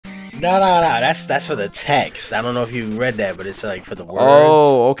No. That's for the text. I don't know if you read that, but it's like for the words.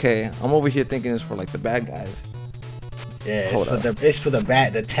 Oh, okay. I'm over here thinking it's for like the bad guys. Yeah, it's for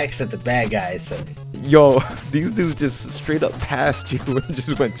the text that the bad guys said. Yo, these dudes just straight up passed you and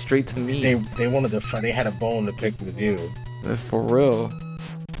just went straight to me. They wanted to fight. They had a bone to pick with you. For real.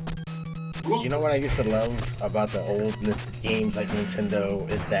 You know what I used to love about the old games like Nintendo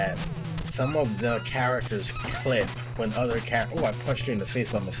is that some of the characters clip when other characters. Oh, I punched you in the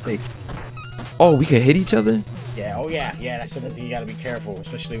face by mistake. Oh, we can hit each other? Yeah. Oh yeah. That's the thing. You gotta be careful,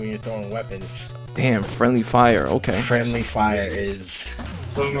 especially when you're throwing weapons. Damn, friendly fire. Okay. Friendly fire is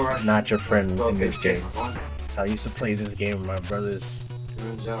not your friend in this game. So I used to play this game with my brothers,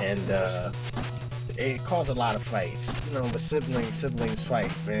 and it caused a lot of fights. You know, but siblings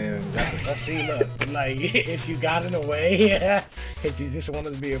fight, man. That's look, like if you got in the way, if you just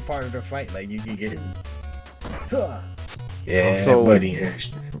wanted to be a part of the fight, like you could get it. Yeah, so, buddy.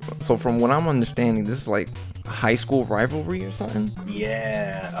 So from what I'm understanding, this is like high school rivalry or something?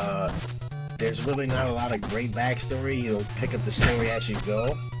 Yeah, there's really not a lot of great backstory. You'll pick up the story as you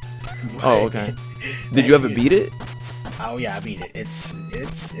go. Oh, okay. Did you ever beat it? Oh yeah, I beat it. It's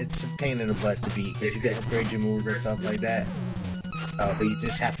a pain in the butt to beat because you can upgrade your moves and stuff like that. But you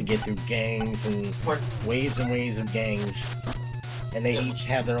just have to get through gangs and waves of gangs, and they each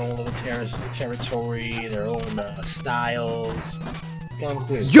have their own little territory, their own styles.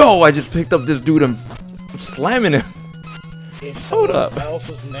 Yo, I just picked up this dude and I'm slamming him. If someone else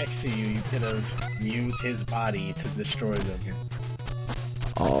was next to you, you could have used his body to destroy them.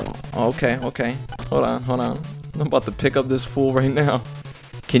 Oh, okay. Hold on. I'm about to pick up this fool right now.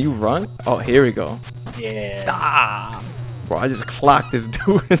 Can you run? Oh, here we go. Yeah. Ah! Bro, I just clocked this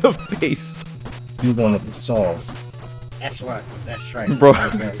dude in the face. You going up the sauce. That's right. Bro,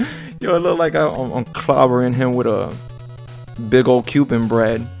 yo, it look like I'm clobbering him with a big old Cuban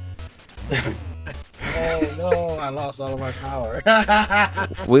bread. Oh no, I lost all of my power.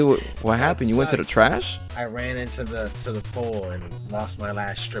 Wait, what happened? You went to the trash? I ran into the pole and lost my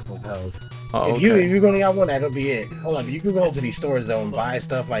last strip of health. Oh, if you're gonna get one, that'll be it. Hold on, you can go into these stores though and buy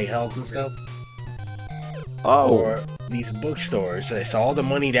stuff like health and stuff. Oh. Or these bookstores. It's all the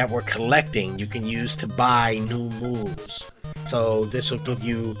money that we're collecting you can use to buy new moves. So this will give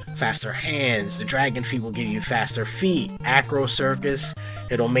you faster hands. The dragon feet will give you faster feet. Acro circus,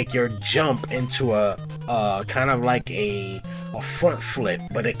 it'll make your jump into a kind of like a front flip,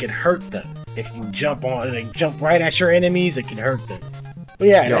 but it can hurt them. If you jump right at your enemies, it can hurt them. But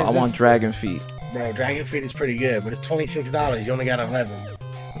yeah, yo, I want dragon feet. Bro, dragon feet is pretty good, but it's $26. You only got 11.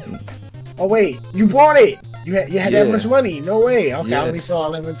 Oh wait, you bought it. You had that much money? No way. Okay, I only saw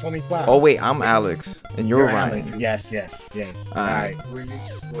 11.25. Oh wait, I'm Alex, and you're Ryan. Alex. Yes. All right.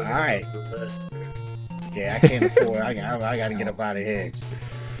 Yeah, I can't afford. I gotta get up out of here.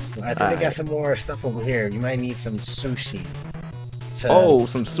 I think they got some more stuff over here. You might need some sushi.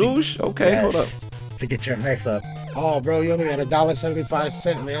 Some sushi? Okay, hold up. To get your health up. Oh, bro, you only got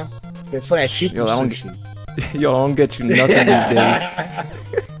 $1.75, man. It's good for that cheap sushi. Yo, I don't get you nothing these days.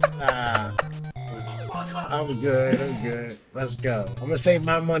 I'm good. Let's go. I'm gonna save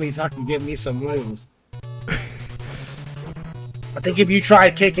my money so I can get me some moves. I think if you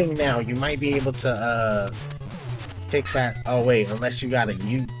try kicking now, you might be able to kick fat. Oh wait, unless you gotta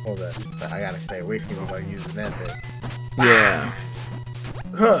hold up. I gotta stay away from you by using that thing. Yeah.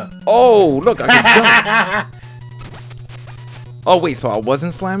 Huh. Oh, look, I can jump. Oh wait, so I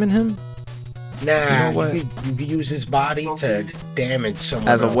wasn't slamming him? Nah, you could use his body to damage someone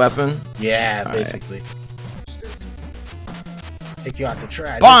as a weapon. Yeah, basically. Take you out to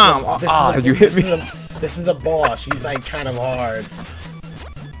try. Bomb! You hit me. This is a boss. She's like kind of hard.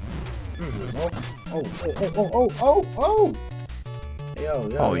 Oh! Yo,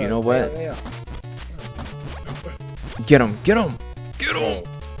 oh, you know what? Get him!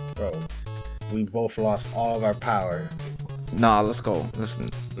 Bro, we both lost all of our power. Nah, let's go. Listen.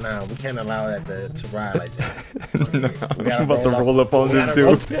 Nah, we can't allow that to ride like that. No, I'm about to roll up on this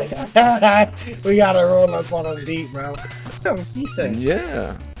dude. We gotta roll up on him deep, bro. He said,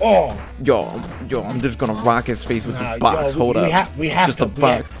 yeah. Oh. Yo, I'm just gonna rock his face with this box. Hold up. We have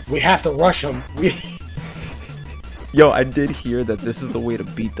to rush him. Yo, I did hear that this is the way to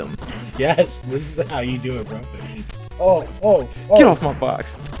beat them. Yes, this is how you do it, bro. Oh. Get off my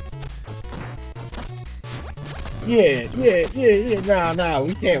box. Yeah. Nah.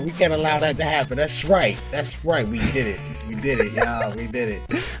 We can't allow that to happen. That's right. We did it, y'all. We did it.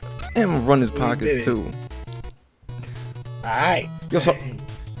 And run his pockets too. Alright. Yo,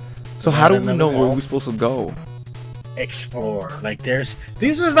 so how do we know where we're supposed to go? Explore. Like these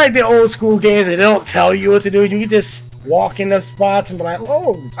is like the old school games that they don't tell you what to do. You can just walk in the spots and be like,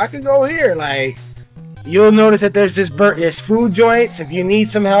 oh, I can go here. Like, you'll notice that there's food joints. If you need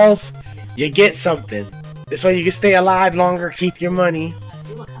some health, you get something. This way you can stay alive longer, keep your money.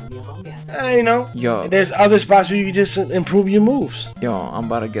 You know, yo, and there's other spots where you can just improve your moves. Yo, I'm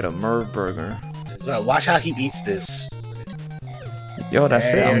about to get a Merv burger. So watch how he eats this. Yo,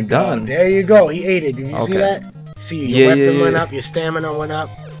 that's it. I'm done. There you go. He ate it. Did you see that? See, your weapon went up, your stamina went up,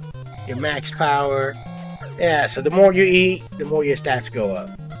 your max power. Yeah, so the more you eat, the more your stats go up.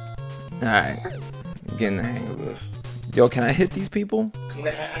 Alright. I'm getting the hang of this. Yo, can I hit these people?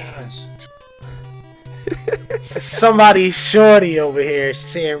 Somebody shorty over here. She's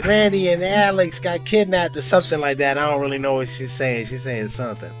saying Randy and Alex got kidnapped or something like that. I don't really know what she's saying. She's saying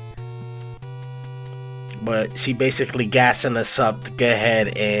something. But she basically gassing us up to go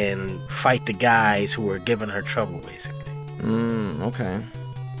ahead and fight the guys who were giving her trouble, basically. Okay.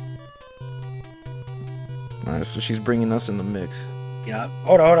 Alright, so she's bringing us in the mix. Yeah.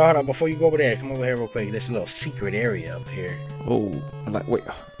 Hold on. Before you go over there, come over here real quick. There's a little secret area up here. Oh, wait.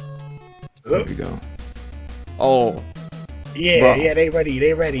 There we go. Oh. Yeah, bro. Yeah, they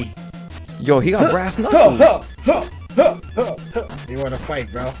ready. Yo, he got brass knuckles. They want to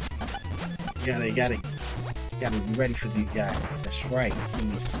fight, bro. Yeah, they gotta be ready for these guys. That's right.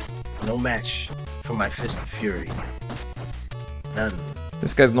 He's no match for my fist of fury. None.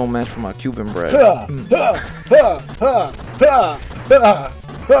 This guy's no match for my Cuban bread. Yo,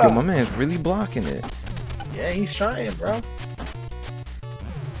 my man's really blocking it. Yeah, he's trying, bro.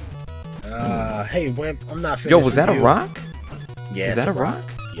 Hey, Wimp, I'm not finished. Yo, was that a rock? Yeah, is that a rock?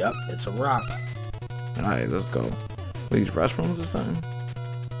 Yep, it's a rock. Alright, let's go. These restrooms or something?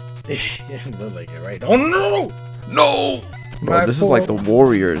 Look like it, right? Oh no! Bro, this is like the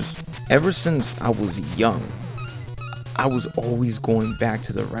Warriors. Ever since I was young, I was always going back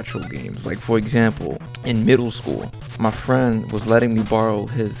to the retro games. Like, for example, in middle school, my friend was letting me borrow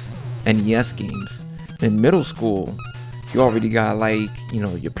his NES games. In middle school, you already got, like, you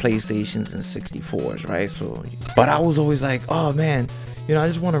know, your PlayStations and 64s, right? So, but I was always like, oh man, you know, I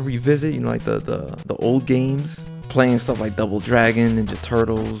just want to revisit, you know, like the old games, playing stuff like Double Dragon, Ninja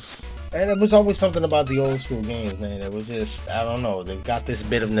Turtles. And it was always something about the old school games, man. It was just, I don't know, they've got this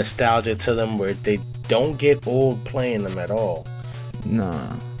bit of nostalgia to them where they don't get old playing them at all.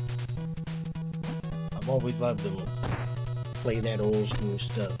 Nah. I've always loved them. Play that old school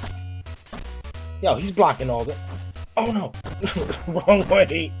stuff. Yo, he's blocking all that. Oh no! Wrong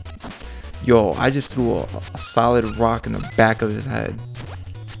way. Yo, I just threw a solid rock in the back of his head.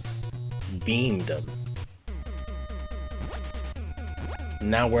 Beamed him.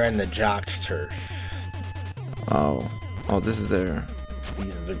 Now we're in the Jock's turf. Oh, this is their...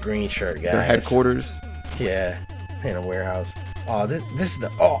 These are the green shirt guys. Their headquarters? Yeah, in a warehouse. Oh, this is the...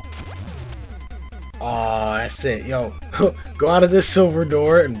 Oh, that's it. Yo, go out of this silver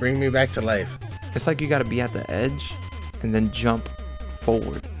door and bring me back to life. It's like you gotta be at the edge and then jump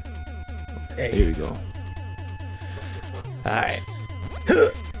forward. Hey. Here we go. Alright.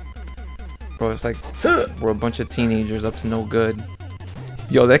 Bro, it's like we're a bunch of teenagers up to no good.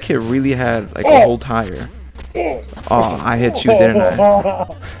 Yo, that kid really had like a whole tire. Oh, I hit you, didn't I?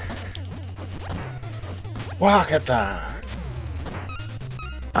 Wakata.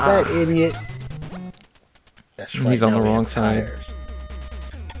 That idiot. That's right. He's on the wrong side.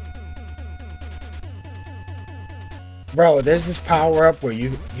 Bro, there's this power up where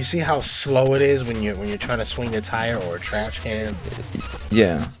you see how slow it is when you're trying to swing a tire or a trash can.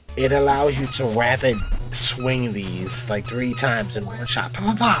 Yeah. It allows you to rapid swing these like 3 times in one shot.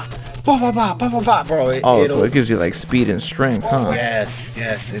 Pa pa pa pa pa pa, bro. So it gives you like speed and strength, huh? Yes,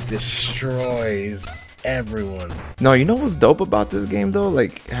 it destroys everyone. No, you know what's dope about this game though?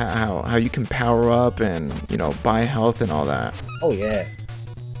 Like how you can power up and, you know, buy health and all that. Oh yeah.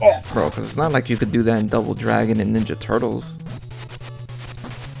 Bro, because it's not like you could do that in Double Dragon and Ninja Turtles.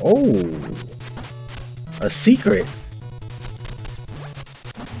 Oh, a secret.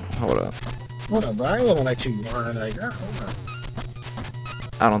 Hold up. Hold up, bro. I ain't gonna let you run like that. Hold on.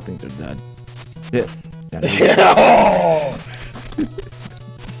 I don't think they're dead. Yeah.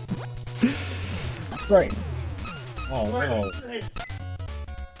 Right. Oh no.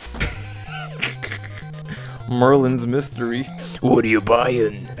 Merlin's Mystery. What are you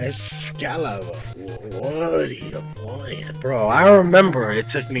buying? Excalibur. What are you buying? Bro, I remember it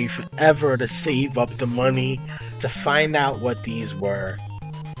took me forever to save up the money to find out what these were.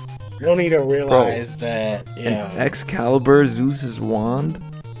 You don't need to realize that, yeah. Excalibur, Zeus's wand?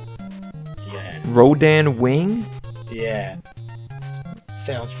 Yeah. Rodan wing? Yeah.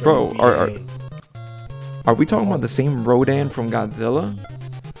 Sounds pretty Bro, are we talking about the same Rodan from Godzilla?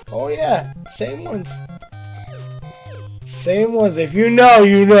 Oh yeah, same ones. Same ones. If you know,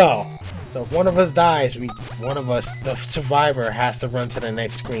 you know. So if one of us dies, one of us, the survivor, has to run to the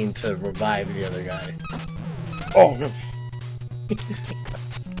next screen to revive the other guy. Oh no!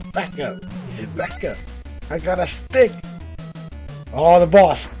 Back up! Back up! I got a stick. Oh, the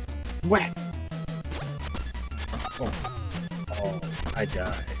boss! Whack! Oh, I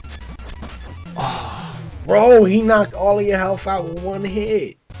died. Oh, bro, he knocked all of your health out with one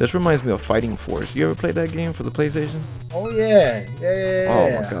hit. This reminds me of Fighting Force. You ever played that game for the PlayStation? Oh yeah.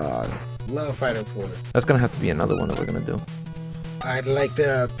 Oh my god. Love Fighting Force. That's gonna have to be another one that we're gonna do. I'd like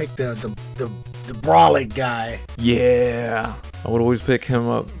to pick the Brawlic guy. Yeah. I would always pick him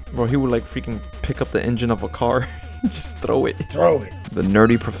up. Bro, he would like freaking pick up the engine of a car and just throw it. Throw it. The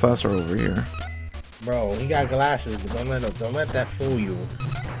nerdy professor over here. Bro, he got glasses, but don't let that fool you.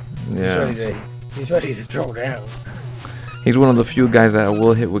 Yeah. He's ready to throw down. He's one of the few guys that I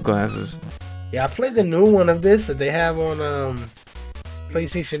will hit with glasses. Yeah, I played the new one of this that they have on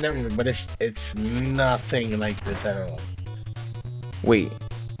PlayStation Network, but it's nothing like this at all. Wait.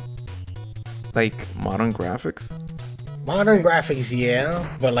 Like modern graphics? Modern graphics, yeah,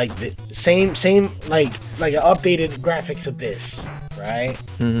 but like the same like an updated graphics of this, right?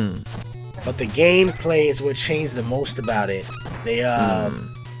 Mm-hmm. But the gameplay is what changed the most about it. They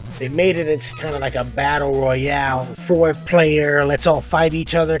made it into kind of like a battle royale, 4-player, let's all fight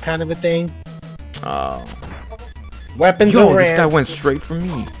each other kind of a thing. Oh. Weapons Yo, around. this guy went straight for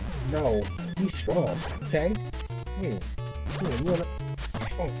me. No, he's strong. Okay. Here, you wanna...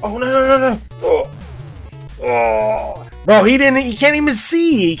 Oh no! Oh, bro, he can't even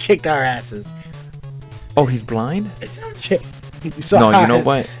see. He kicked our asses. Oh, he's blind? You saw no, you know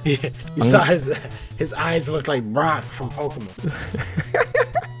what? You saw his eyes look like Brock from Pokemon.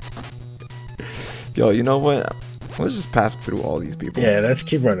 Yo, you know what? Let's just pass through all these people. Yeah, let's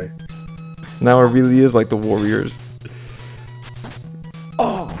keep running. Now it really is like the Warriors.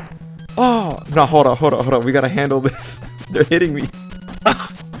 Oh! No, hold on. We gotta handle this. They're hitting me.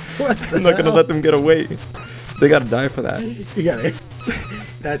 I'm not gonna let them get away. They gotta die for that. You got it.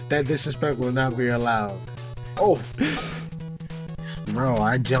 That disrespect will not be allowed. Oh! Bro,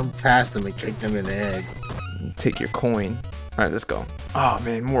 I jumped past them and kicked them in the head. Take your coin. Alright, let's go. Oh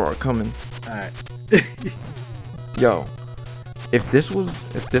man, more are coming. Alright. Yo, if this was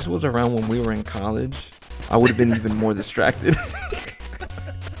around when we were in college, I would have been even more distracted.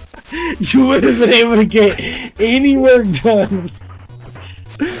 You would have been able to get any work done.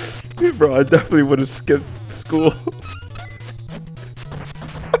 Bro, I definitely would have skipped school.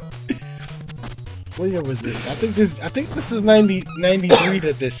 What year was this? I think this is 93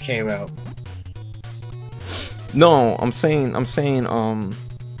 that this came out. No, I'm saying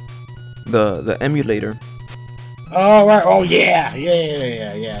the emulator. Oh right. Oh yeah.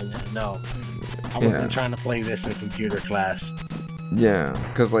 No, I wasn't trying to play this in computer class. Yeah,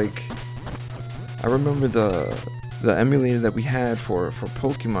 cause like I remember the emulator that we had for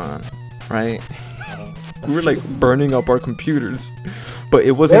Pokemon, right? We were like burning up our computers, but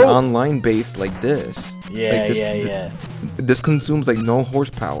it wasn't online based like this. Yeah, like yeah. This consumes like no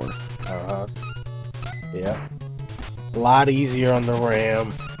horsepower. Yeah. A lot easier on the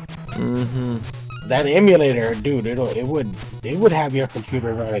RAM. Mm-hmm. That emulator, dude, it would have your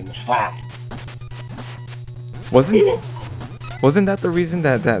computer running hot. Wasn't that the reason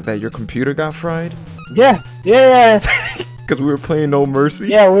that your computer got fried? Yeah. Because we were playing No Mercy.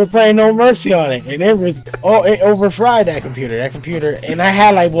 Yeah, we were playing No Mercy on it, and it overfried that computer, and I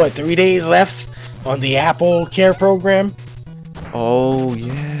had like what 3 days left on the Apple Care program. Oh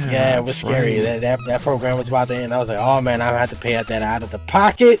yeah. Yeah, it was scary. Right. That program was about to end. I was like, oh man, I have to pay that out of the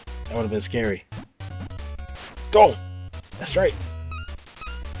pocket. That would have been scary. Go. That's right.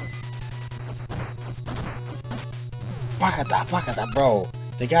 Pakata, bro.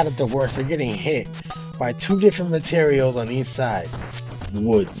 They got it the worst. They're getting hit by 2 different materials on each side.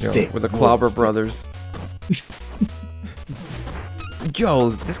 Wood, stick. With the Clobber Brothers.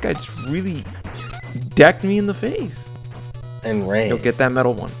 Yo, this guy just really decked me in the face. And ran. Yo, get that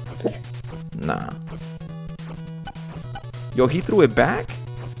metal one. Nah. Yo, he threw it back?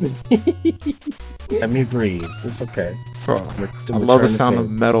 Let me breathe. It's okay. Bro, I love the sound of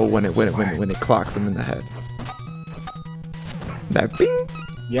metal when it clocks them in the head. That bing.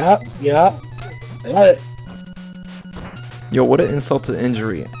 Yeah. Got it. Yo, what an insult to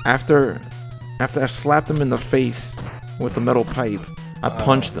injury. After I slapped him in the face with the metal pipe, I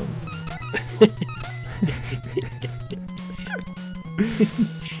punched him.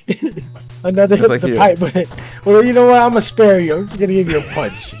 Another hit the pipe, but well, you know what? I'm gonna spare you. I'm just gonna give you a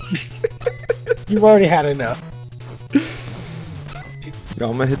punch. You've already had enough. Yo,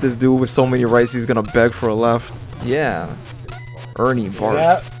 I'm gonna hit this dude with so many rights he's gonna beg for a left. Yeah. Ernie barf.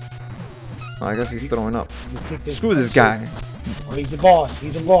 Yep. Oh, I guess he's throwing up. This Screw this guy. Oh, he's a boss.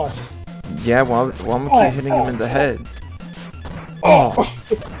 He's a boss. Yeah, well, I'm gonna keep hitting him in the head. Oh!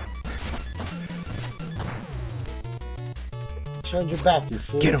 Turn your back, you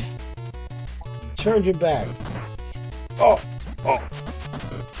fool. Get him. Turn your back. Oh! Oh!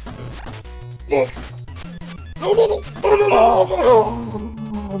 Oh! No, no, no!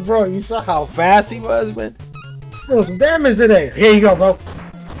 Oh, bro, you saw how fast he was, man? Bro, some damage today. Here you go, bro.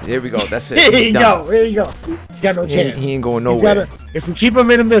 There we go. That's it. Here you go. Here you go. He's got no chance. He ain't going nowhere. If we keep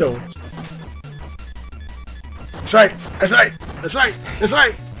him in the middle. That's right. That's right. That's right. That's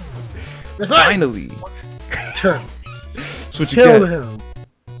right. That's right. Finally. Turn. That's what you Kill get. him.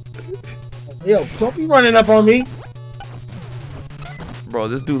 Yo, don't be running up on me. Bro,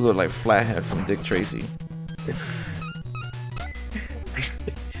 this dude look like Flathead from Dick Tracy.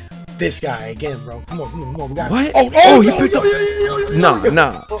 This guy again, bro. Come on, come on, come on. We got What? Oh, he picked up.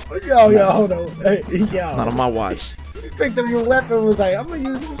 Nah. Yo, hold on. Hey, yo. Not on my watch. He picked up your weapon and was like, I'm gonna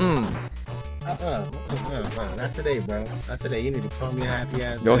use it. Mm. Not today, bro. Not today. You need to call me a happy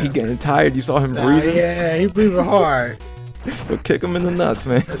ass. Yo, he getting tired. You saw him breathing? Yeah, he breathing hard. Yo, kick him in the nuts,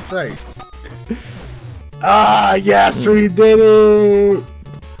 man. That's right. Ah, yes, we did it.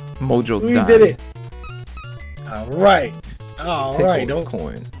 Mojo We died. did it. All right. All Take right. Old's Don't.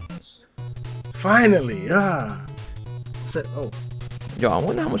 coin. Finally. Oh. Yo, I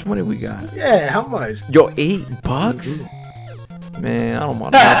wonder how much money we got. Yeah, how much? Yo, $8? Man, I don't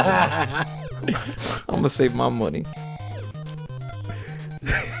want that. I'm gonna save my money.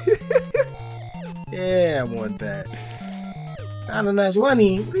 Yeah, I want that. Not enough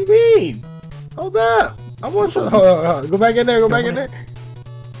money. What do you mean? Hold up. I want some. Hold on. Go back in there. Go back in there.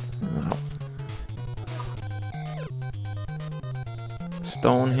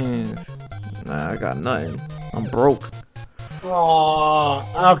 Stone hands. Nah, I got nothing. I'm broke. Oh,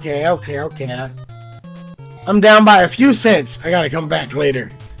 okay. I'm down by a few cents. I gotta come back later.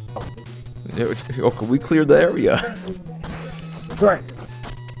 Yo, can we clear the area? Right.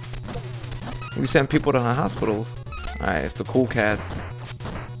 We send people to the hospitals. Alright, it's the cool cats.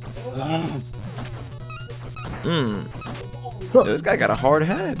 Yo, this guy got a hard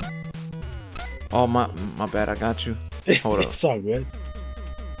head. Oh, my bad. I got you. Hold up. It's all good.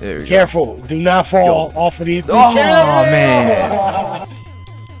 There we go. Careful. Do not fall off of the. Oh, man.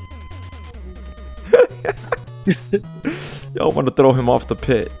 Yo, I want to throw him off the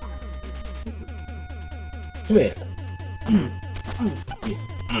pit. Come here.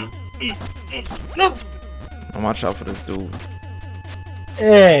 No. Watch out for this dude.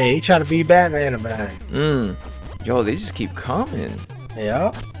 Hey, he trying to be Batman about it. Yo, they just keep coming.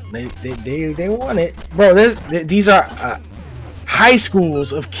 Yeah, they want it, bro. These are high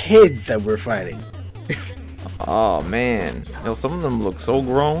schools of kids that we're fighting. Oh man, yo, some of them look so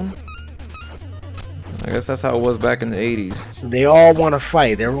grown. I guess that's how it was back in the 80s. So they all want to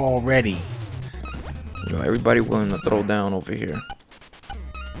fight. They're all ready. Yo, everybody willing to throw down over here.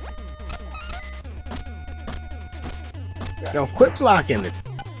 Yo, quit blocking it.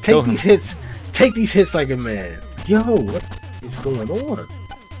 Take these hits. Take these hits like a man. Yo, what is going on?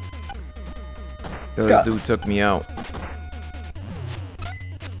 Yo, this dude took me out.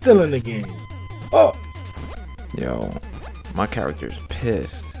 Still in the game. Oh. Yo, my character's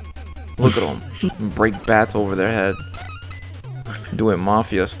pissed. Look at them. Break bats over their heads. Do it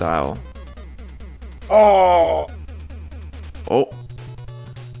mafia style. Oh. Oh.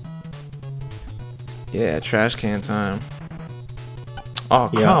 Yeah, trash can time. Oh,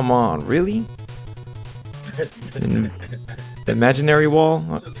 Yeah. come on. Really? Imaginary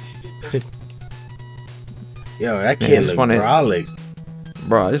wall? Yo, that Man, I kid just look brolic.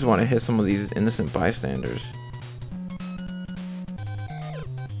 Bro, I just want to hit some of these innocent bystanders.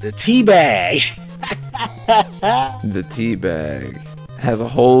 The tea bag. The tea bag has a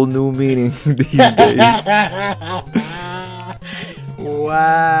whole new meaning these days.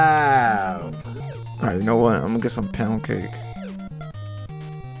 Wow. Alright, you know what? I'm gonna get some pound cake.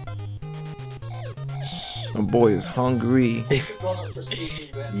 My boy is hungry.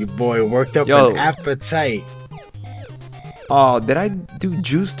 Your boy worked up Yo. an appetite. Oh, did I do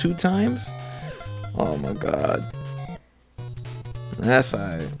juice 2 times? Oh my god. That's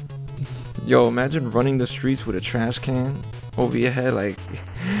alright. Yo, imagine running the streets with a trash can over your head. Like,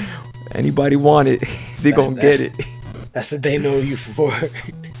 anybody want it, they gonna get it. That's what they know you for.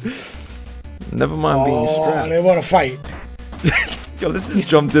 Never mind being strapped. They want to fight. Yo, let's just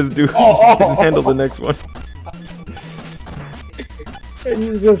jump this dude Oh. and handle the next one. And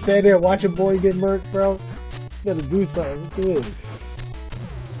you just gonna stand there and watch a boy get murked, bro? You gotta do something. Good.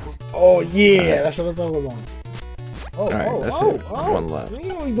 Oh, yeah. That's what I'm talking about. Alright, that's it. One left.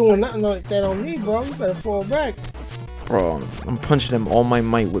 You ain't doing nothing like that on me, bro. You better fall back. Bro, I'm punching him all my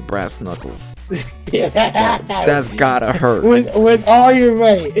might with brass knuckles. That's gotta hurt. With all your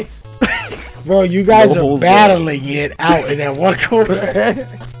might. Bro, you guys are battling it out in that one corner.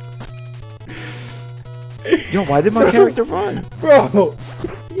 Yo, why did my character run? Bro.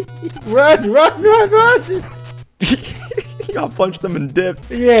 Run. Y'all punched them and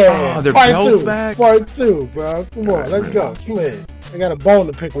dipped. Yeah. Oh, they're part back. Part 2, bro. Come on, let's go. Come in. I got a bone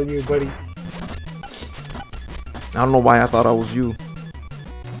to pick with you, buddy. I don't know why I thought I was you.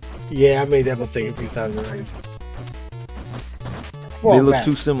 Yeah, I made that mistake a few times already. They look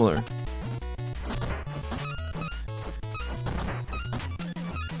too similar.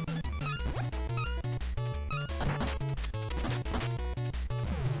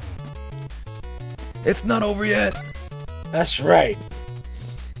 It's not over yet. That's right.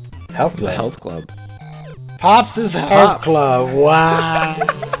 Health club. Health club. Pops' health club. Wow.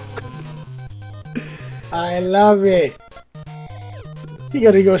 I love it. He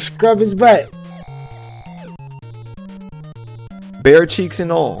gotta go scrub his butt. Bare cheeks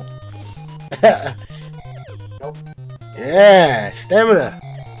and all. Yeah, stamina.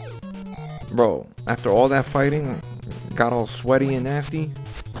 Bro, after all that fighting, got all sweaty and nasty.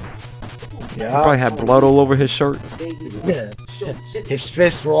 Yeah. He probably had blood all over his shirt. Yeah. His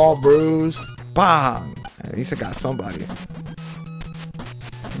fists were all bruised. Bang! At least I got somebody.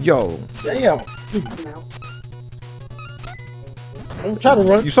 Yo. Damn. I'm trying to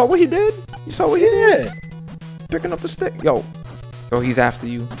run. You saw what he did? You saw what he did? Picking up the stick. Yo, he's after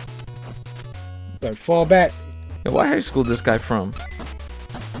you. Better fall back. Yo, what high school this guy from?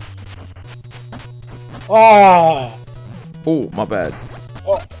 Oh. Oh, my bad.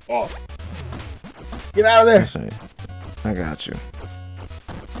 Oh. Get out of there. That's right. I got you.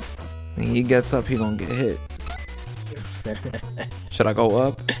 When he gets up, he gonna get hit. Should I go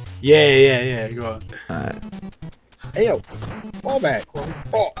up? Yeah. Go on. Alright. Hey, yo. Fall back.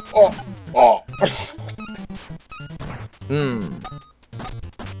 Oh. I'm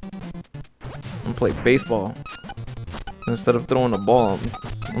gonna play baseball. Instead of throwing a ball,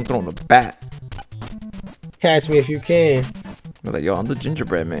 I'm throwing a bat. Catch me if you can. I'm like, yo, I'm the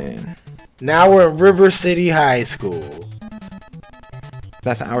gingerbread man. Now we're at River City High School.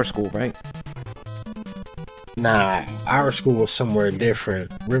 That's our school, right? Nah, our school was somewhere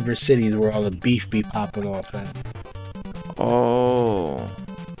different. River City is where all the beef be popping off at. Oh.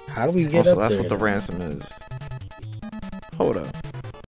 How do we get also, up that's there? what the ransom is. Hold up.